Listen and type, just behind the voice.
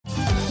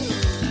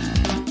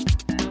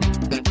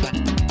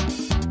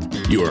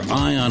Your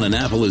Eye on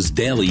Annapolis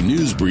daily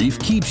news brief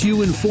keeps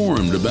you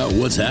informed about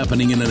what's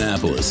happening in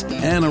Annapolis,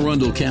 Anne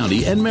Arundel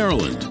County, and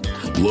Maryland.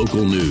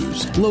 Local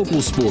news,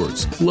 local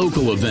sports,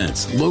 local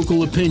events,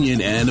 local opinion,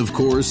 and, of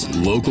course,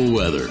 local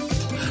weather.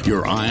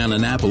 Your Eye on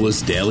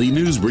Annapolis daily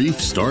news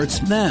brief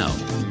starts now.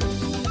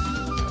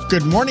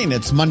 Good morning.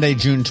 It's Monday,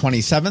 June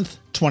 27th,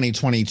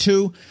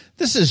 2022.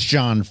 This is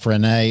John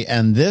Frenaye,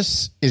 and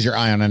this is your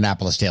Eye on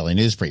Annapolis Daily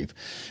News Brief.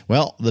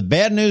 Well, the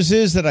bad news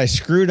is that I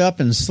screwed up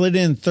and slid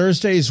in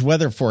Thursday's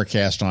weather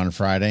forecast on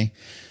Friday.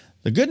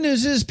 The good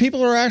news is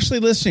people are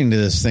actually listening to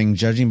this thing,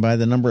 judging by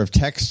the number of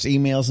texts,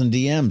 emails, and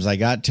DMs I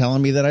got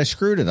telling me that I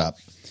screwed it up.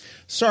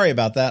 Sorry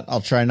about that.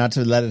 I'll try not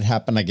to let it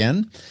happen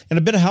again. And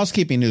a bit of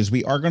housekeeping news.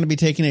 We are going to be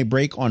taking a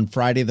break on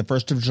Friday, the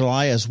 1st of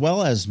July, as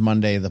well as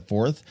Monday, the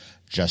 4th.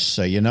 Just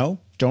so you know,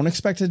 don't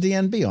expect a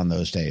DNB on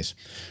those days.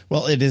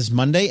 Well, it is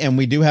Monday, and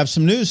we do have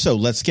some news, so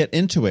let's get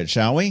into it,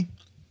 shall we?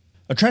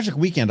 A tragic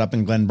weekend up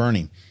in Glen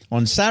Burnie.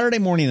 On Saturday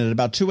morning at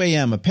about 2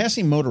 a.m., a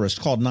passing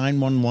motorist called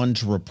 911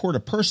 to report a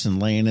person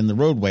laying in the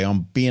roadway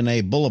on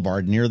B&A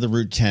Boulevard near the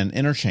Route 10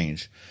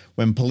 interchange.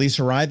 When police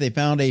arrived, they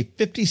found a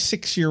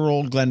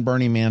 56-year-old Glen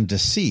Burnie man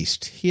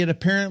deceased. He had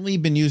apparently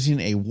been using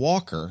a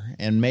walker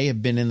and may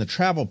have been in the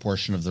travel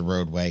portion of the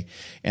roadway,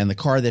 and the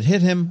car that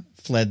hit him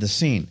fled the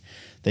scene.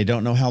 They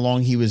don't know how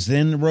long he was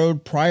in the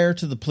road prior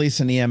to the police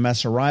and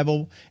EMS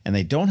arrival, and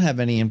they don't have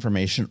any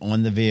information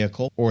on the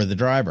vehicle or the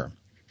driver.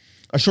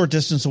 A short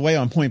distance away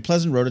on Point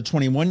Pleasant Road, a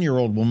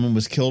 21-year-old woman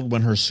was killed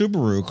when her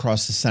Subaru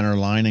crossed the center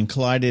line and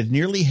collided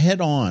nearly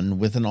head-on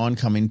with an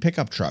oncoming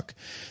pickup truck.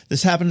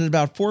 This happened at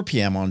about 4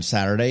 p.m. on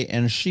Saturday,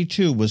 and she,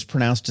 too, was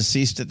pronounced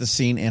deceased at the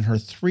scene, and her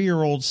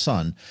 3-year-old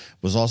son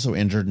was also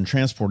injured and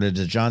transported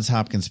to Johns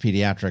Hopkins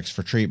Pediatrics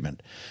for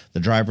treatment. The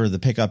driver of the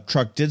pickup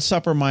truck did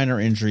suffer minor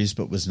injuries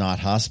but was not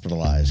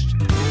hospitalized.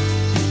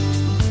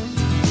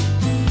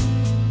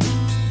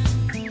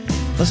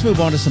 Let's move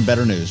on to some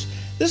better news.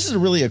 This is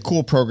really a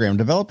cool program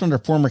developed under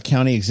former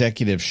County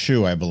Executive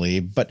Shue, I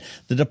believe, but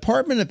the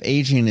Department of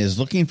Aging is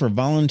looking for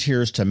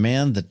volunteers to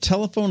man the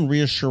Telephone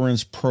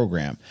Reassurance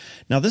Program.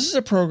 Now, this is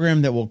a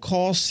program that will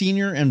call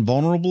senior and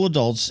vulnerable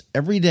adults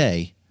every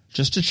day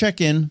just to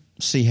check in,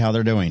 see how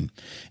they're doing.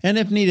 And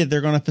if needed, they're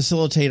going to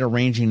facilitate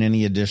arranging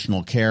any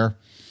additional care.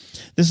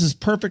 This is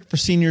perfect for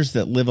seniors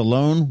that live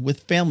alone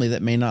with family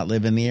that may not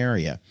live in the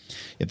area.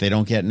 If they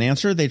don't get an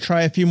answer, they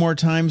try a few more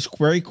times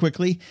very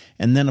quickly,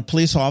 and then a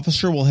police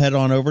officer will head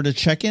on over to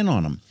check in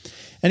on them.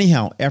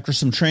 Anyhow, after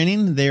some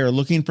training, they are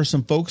looking for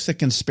some folks that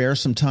can spare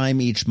some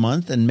time each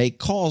month and make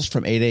calls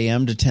from 8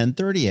 a.m. to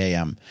 10:30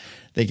 a.m.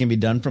 They can be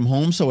done from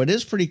home, so it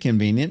is pretty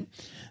convenient.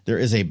 There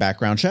is a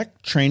background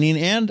check, training,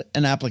 and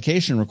an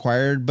application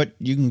required, but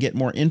you can get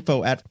more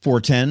info at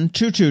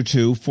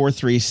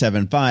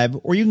 410-222-4375,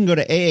 or you can go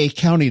to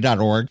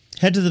aacounty.org,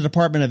 head to the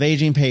Department of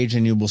Aging page,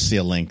 and you will see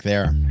a link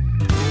there.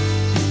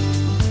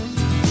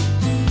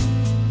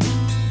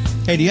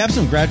 Hey, do you have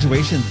some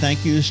graduation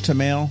thank yous to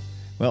mail?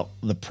 Well,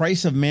 the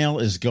price of mail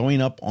is going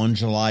up on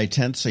July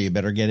 10th, so you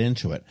better get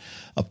into it.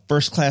 A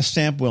first-class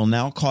stamp will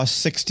now cost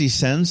 60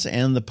 cents,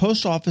 and the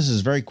post office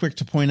is very quick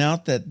to point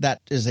out that that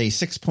is a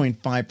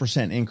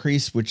 6.5%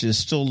 increase, which is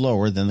still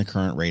lower than the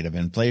current rate of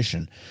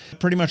inflation.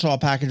 Pretty much all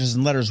packages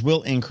and letters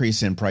will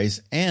increase in price,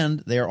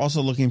 and they are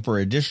also looking for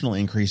additional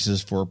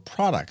increases for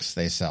products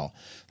they sell,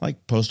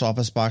 like post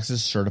office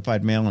boxes,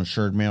 certified mail,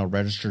 insured mail,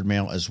 registered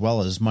mail, as well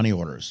as money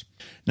orders.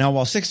 Now,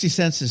 while 60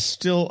 cents is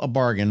still a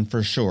bargain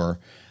for sure,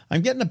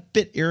 I'm getting a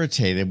bit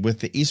irritated with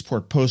the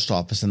Eastport Post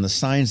Office and the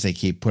signs they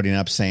keep putting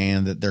up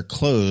saying that they're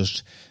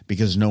closed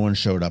because no one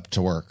showed up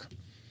to work.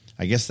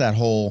 I guess that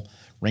whole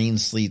rain,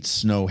 sleet,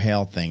 snow,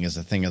 hail thing is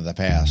a thing of the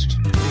past.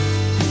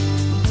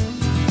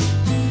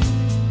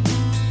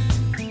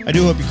 I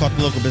do hope you caught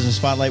the local business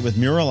spotlight with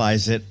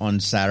Muralize It on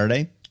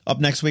Saturday. Up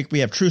next week, we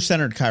have True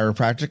Centered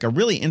Chiropractic, a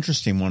really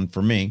interesting one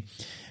for me.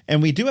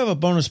 And we do have a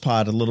bonus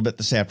pod a little bit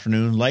this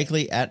afternoon,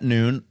 likely at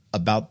noon,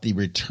 about the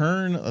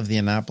return of the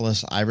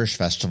Annapolis Irish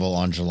Festival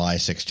on July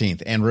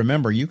 16th. And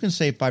remember, you can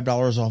save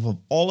 $5 off of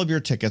all of your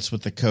tickets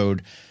with the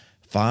code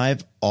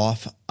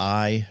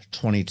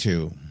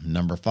 5OFFI22.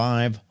 Number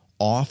 5,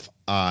 OFF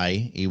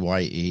I,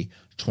 EYE,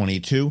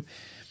 22.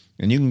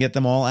 And you can get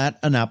them all at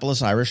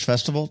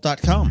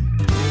AnnapolisIrishFestival.com.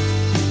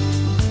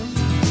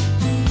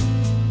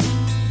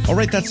 All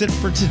right, that's it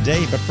for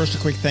today. But first, a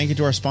quick thank you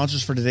to our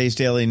sponsors for today's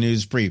Daily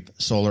News Brief: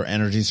 Solar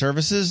Energy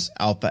Services,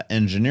 Alpha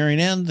Engineering,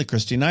 and the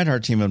Christy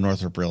Neidhart team of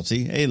Northrop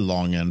Realty, a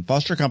Long and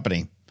Foster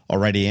company.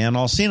 Alrighty, Ann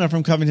Alsina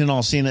from Covington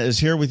Alsina is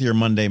here with your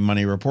Monday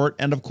Money Report.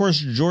 And of course,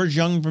 George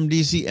Young from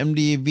DC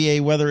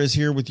MDVA Weather is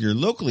here with your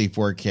locally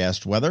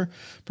forecast weather,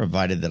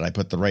 provided that I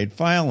put the right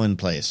file in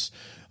place.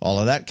 All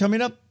of that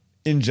coming up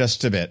in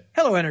just a bit.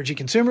 Hello, energy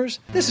consumers.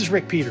 This is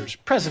Rick Peters,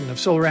 president of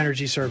Solar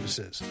Energy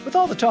Services. With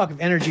all the talk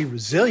of energy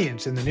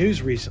resilience in the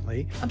news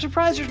recently, I'm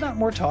surprised there's not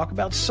more talk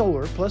about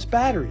solar plus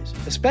batteries,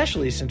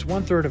 especially since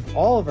 1/3 of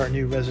all of our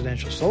new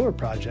residential solar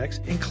projects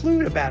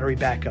include a battery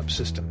backup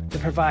system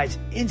that provides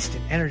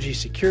instant energy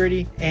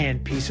security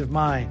and peace of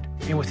mind.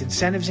 And with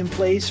incentives in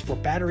place for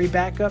battery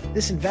backup,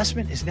 this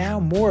investment is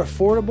now more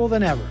affordable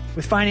than ever.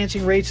 With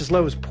financing rates as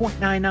low as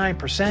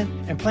 0.99%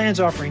 and plans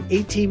offering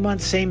 18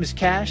 months same as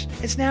cash,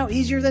 it's now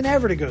easier than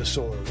ever to go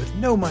solar with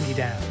no money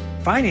down.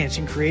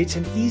 Financing creates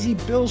an easy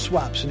bill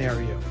swap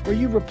scenario where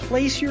you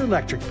replace your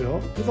electric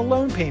bill with a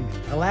loan payment,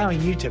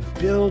 allowing you to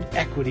build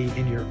equity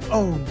in your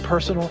own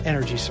personal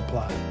energy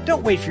supply.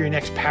 Don't wait for your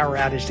next power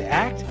outage to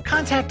act.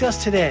 Contact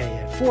us today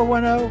at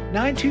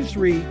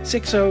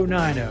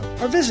 410-923-6090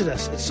 or visit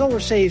us at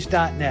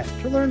solarsaves.net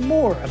to learn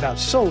more about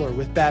solar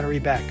with battery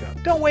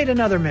backup. Don't wait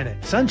another minute.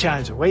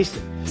 Sunshine's a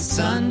wasted.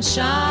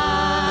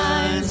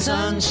 Sunshine,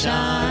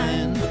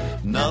 sunshine,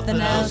 nothing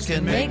else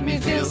can make me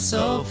feel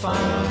so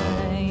fine.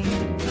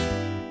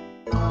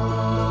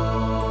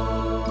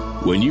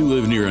 When you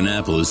live near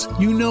Annapolis,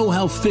 you know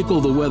how fickle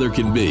the weather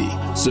can be.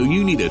 So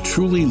you need a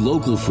truly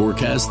local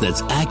forecast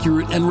that's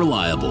accurate and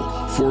reliable.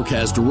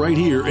 Forecast right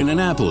here in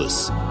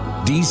Annapolis.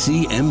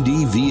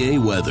 DCMD VA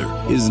weather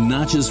is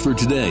not just for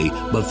today,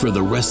 but for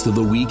the rest of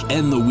the week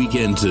and the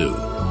weekend too.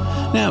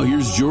 Now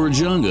here's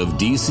George Young of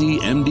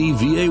DCMD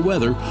VA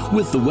weather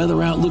with the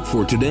weather outlook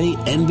for today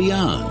and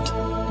beyond.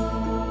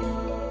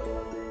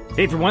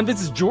 Hey everyone,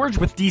 this is George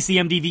with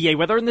DCMD VA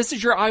Weather, and this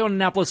is your Eye on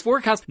Annapolis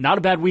forecast. Not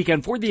a bad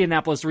weekend for the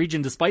Annapolis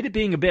region, despite it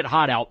being a bit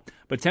hot out.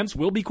 But temps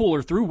will be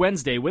cooler through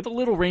Wednesday, with a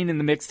little rain in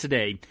the mix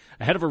today.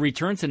 Ahead of a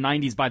return to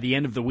 90s by the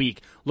end of the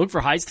week. Look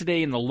for highs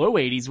today in the low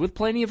 80s, with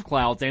plenty of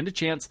clouds and a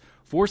chance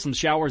for some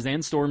showers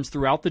and storms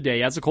throughout the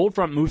day as a cold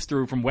front moves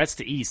through from west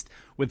to east,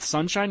 with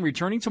sunshine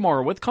returning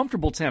tomorrow with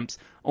comfortable temps,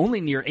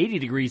 only near 80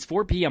 degrees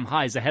 4 p.m.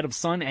 highs ahead of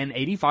sun and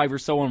 85 or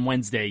so on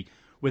Wednesday,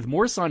 with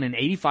more sun and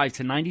 85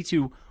 to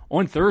 92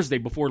 on Thursday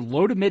before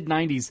low to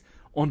mid-90s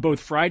on both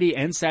Friday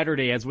and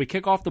Saturday as we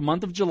kick off the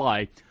month of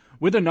July,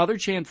 with another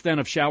chance then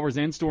of showers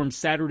and storms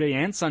Saturday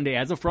and Sunday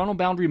as a frontal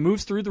boundary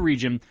moves through the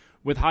region,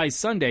 with highs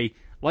Sunday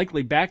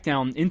likely back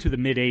down into the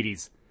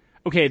mid-80s.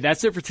 Okay,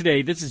 that's it for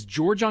today. This is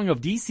George Young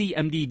of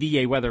DCMD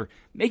VA Weather.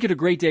 Make it a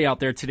great day out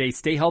there today.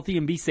 Stay healthy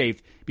and be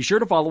safe. Be sure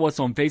to follow us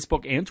on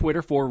Facebook and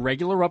Twitter for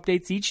regular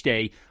updates each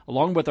day,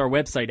 along with our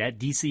website at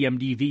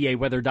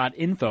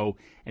dcmdvaweather.info.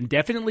 And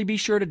definitely be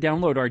sure to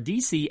download our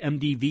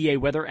DCMD VA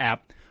Weather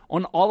app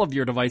on all of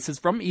your devices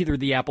from either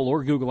the Apple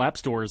or Google App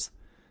Stores,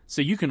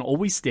 so you can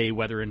always stay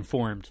weather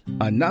informed.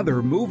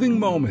 Another moving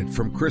moment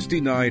from Christy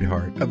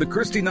Neidhart of the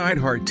Christy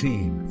Neidhart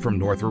team from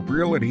Northrop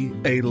Realty,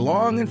 a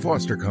Long and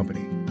Foster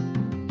company.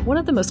 One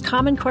of the most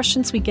common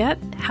questions we get,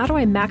 how do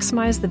I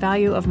maximize the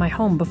value of my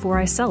home before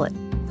I sell it?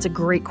 It's a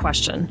great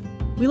question.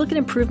 We look at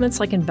improvements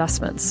like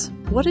investments.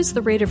 What is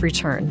the rate of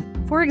return?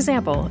 For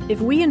example,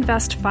 if we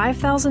invest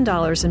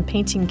 $5,000 in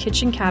painting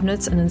kitchen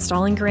cabinets and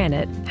installing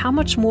granite, how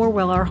much more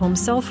will our home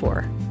sell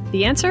for?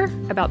 The answer?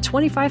 About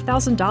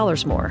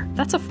 $25,000 more.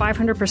 That's a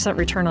 500%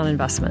 return on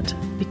investment.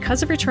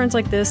 Because of returns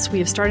like this, we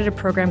have started a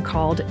program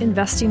called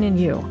Investing in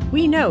You.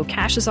 We know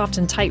cash is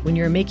often tight when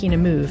you're making a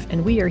move,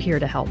 and we are here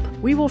to help.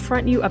 We will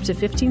front you up to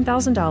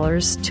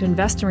 $15,000 to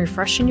invest in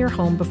refreshing your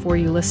home before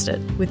you list it,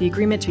 with the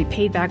agreement to be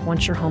paid back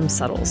once your home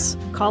settles.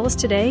 Call us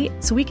today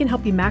so we can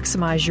help you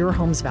maximize your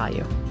home's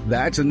value.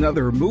 That's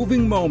another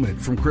moving moment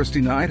from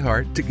Christy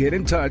Neidhart. To get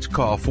in touch,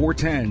 call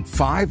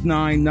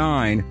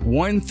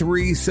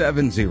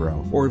 410-599-1370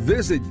 or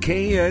visit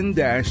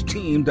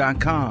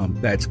kn-team.com.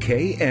 That's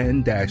kn-team.com.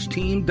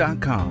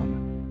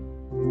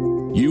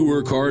 You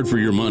work hard for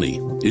your money.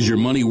 Is your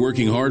money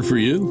working hard for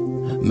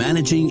you?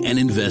 Managing and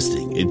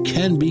investing, it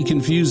can be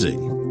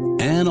confusing.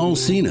 Ann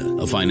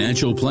Alsina, a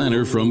financial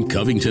planner from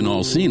Covington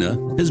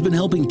Alsina, has been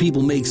helping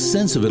people make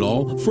sense of it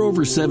all for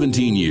over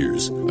 17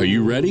 years. Are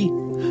you ready?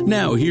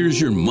 Now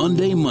here's your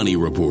Monday Money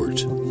Report.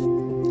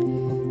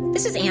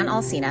 This is Ann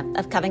Alsina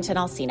of Covington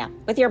Alsina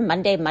with your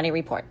Monday Money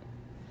Report.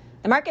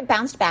 The market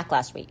bounced back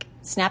last week,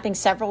 snapping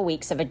several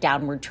weeks of a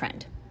downward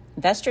trend.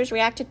 Investors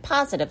reacted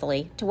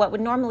positively to what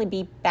would normally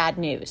be bad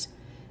news.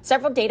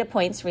 Several data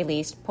points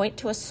released point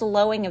to a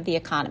slowing of the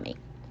economy.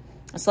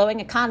 A slowing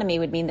economy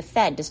would mean the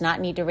Fed does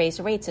not need to raise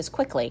rates as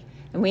quickly,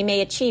 and we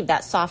may achieve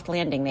that soft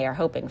landing they are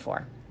hoping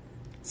for.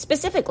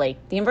 Specifically,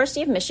 the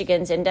University of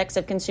Michigan's Index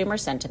of Consumer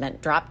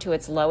Sentiment dropped to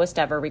its lowest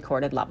ever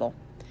recorded level,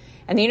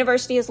 and the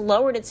university has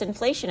lowered its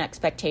inflation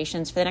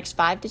expectations for the next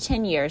 5 to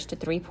 10 years to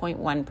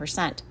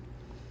 3.1%.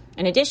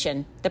 In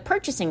addition, the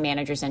Purchasing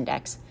Managers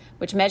Index,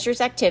 which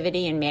measures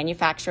activity in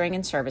manufacturing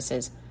and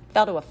services,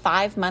 fell to a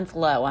 5-month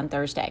low on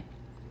Thursday.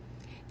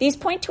 These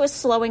point to a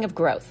slowing of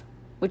growth,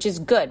 which is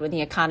good when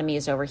the economy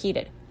is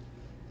overheated.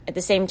 At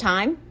the same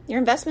time, your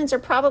investments are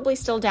probably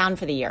still down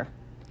for the year.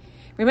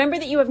 Remember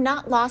that you have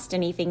not lost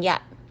anything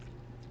yet.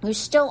 You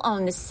still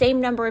own the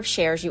same number of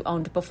shares you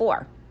owned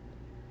before.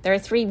 There are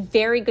 3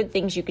 very good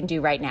things you can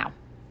do right now.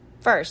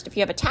 First, if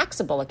you have a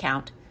taxable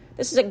account,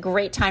 this is a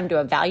great time to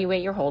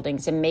evaluate your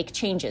holdings and make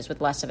changes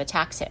with less of a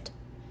tax hit.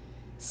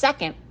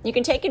 Second, you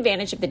can take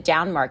advantage of the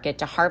down market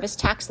to harvest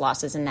tax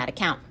losses in that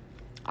account,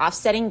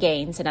 offsetting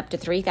gains and up to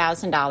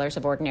 $3,000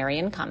 of ordinary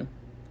income.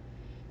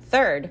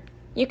 Third,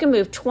 you can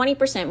move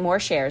 20% more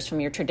shares from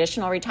your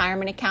traditional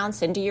retirement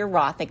accounts into your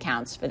Roth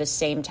accounts for the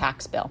same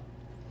tax bill.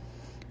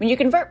 When you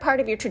convert part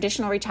of your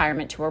traditional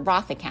retirement to a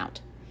Roth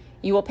account,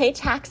 you will pay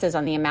taxes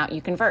on the amount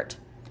you convert.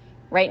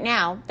 Right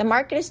now, the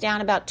market is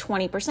down about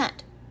 20%.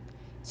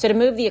 So to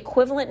move the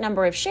equivalent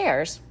number of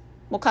shares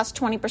will cost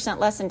 20%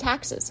 less in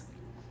taxes.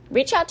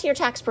 Reach out to your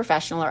tax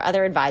professional or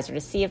other advisor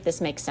to see if this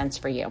makes sense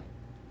for you.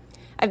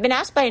 I've been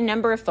asked by a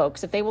number of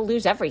folks if they will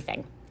lose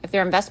everything, if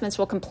their investments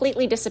will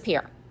completely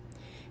disappear.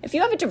 If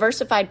you have a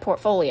diversified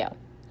portfolio,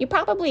 you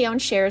probably own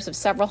shares of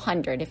several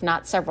hundred, if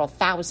not several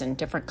thousand,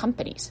 different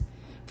companies.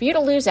 For you to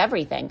lose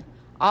everything,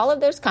 all of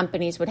those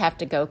companies would have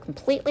to go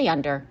completely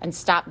under and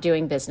stop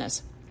doing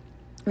business.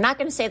 I'm not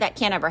going to say that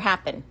can't ever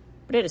happen,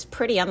 but it is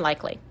pretty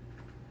unlikely.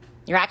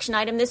 Your action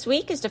item this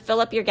week is to fill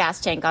up your gas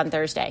tank on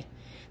Thursday.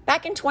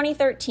 Back in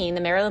 2013,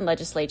 the Maryland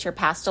legislature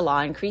passed a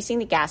law increasing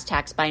the gas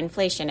tax by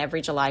inflation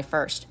every July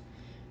 1st.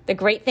 The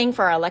great thing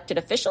for our elected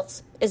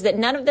officials is that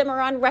none of them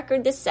are on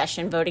record this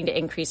session voting to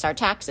increase our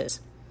taxes.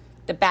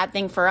 The bad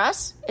thing for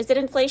us is that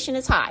inflation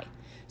is high,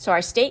 so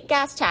our state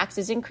gas tax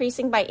is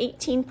increasing by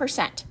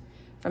 18%,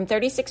 from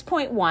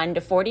 36.1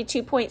 to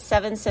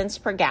 42.7 cents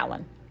per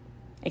gallon.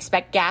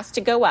 Expect gas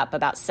to go up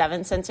about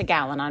 7 cents a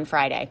gallon on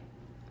Friday.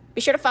 Be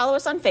sure to follow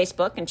us on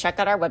Facebook and check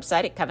out our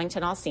website at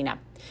Covington Alsina.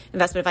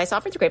 Investment advice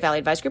offered through Great Valley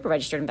Advice Group, a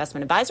registered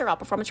investment advisor. All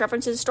performance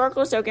references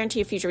historical is no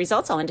guarantee of future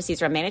results. All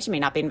indices are unmanaged and may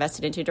not be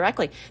invested into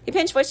directly. The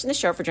opinions voiced in this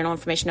show are for general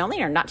information only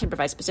and are not to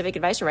provide specific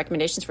advice or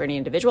recommendations for any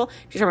individual.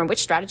 To determine which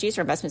strategies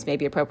or investments may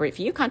be appropriate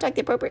for you, contact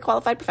the appropriate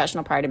qualified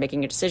professional prior to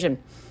making your decision.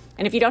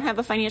 And if you don't have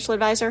a financial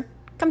advisor,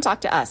 come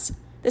talk to us.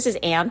 This is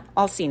Ann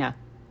Alsina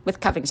with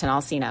Covington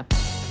Alsina.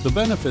 The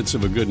benefits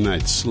of a good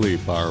night's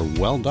sleep are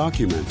well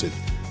documented.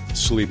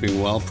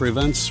 Sleeping well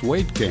prevents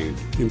weight gain,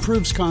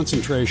 improves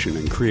concentration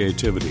and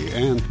creativity,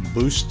 and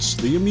boosts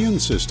the immune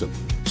system.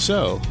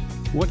 So,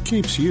 what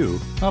keeps you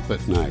up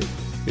at night?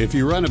 If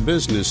you run a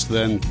business,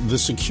 then the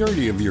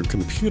security of your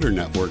computer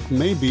network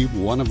may be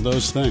one of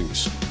those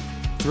things.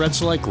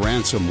 Threats like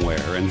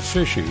ransomware and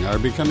phishing are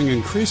becoming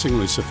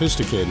increasingly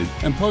sophisticated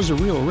and pose a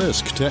real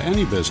risk to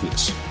any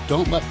business.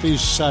 Don't let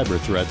these cyber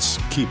threats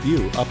keep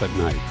you up at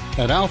night.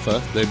 At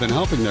Alpha, they've been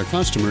helping their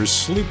customers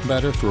sleep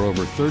better for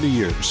over 30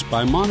 years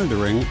by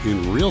monitoring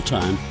in real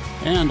time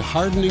and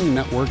hardening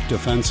network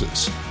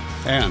defenses.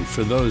 And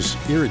for those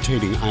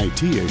irritating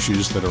IT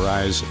issues that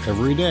arise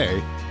every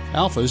day,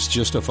 Alpha's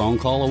just a phone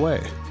call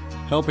away,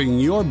 helping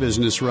your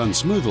business run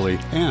smoothly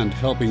and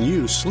helping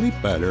you sleep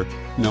better,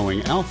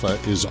 knowing Alpha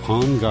is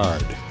on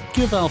guard.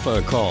 Give Alpha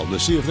a call to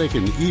see if they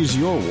can ease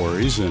your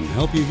worries and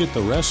help you get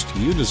the rest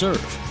you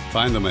deserve.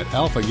 Find them at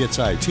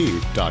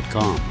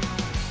alphagetsit.com.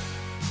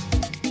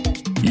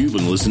 You've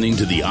been listening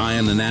to the Eye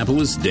on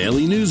Annapolis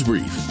Daily News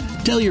Brief.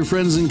 Tell your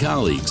friends and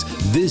colleagues,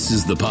 this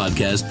is the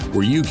podcast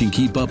where you can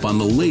keep up on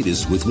the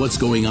latest with what's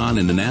going on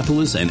in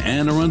Annapolis and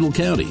Anne Arundel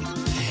County.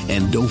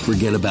 And don't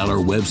forget about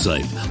our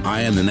website,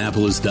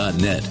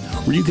 eyeonannapolis.net,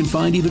 where you can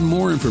find even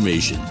more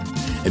information.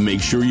 And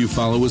make sure you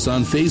follow us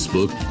on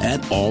Facebook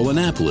at All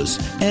Annapolis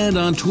and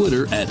on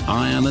Twitter at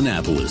Eye on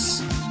Annapolis.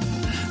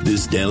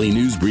 This Daily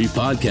News Brief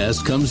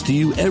podcast comes to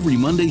you every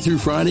Monday through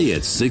Friday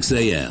at 6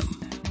 a.m.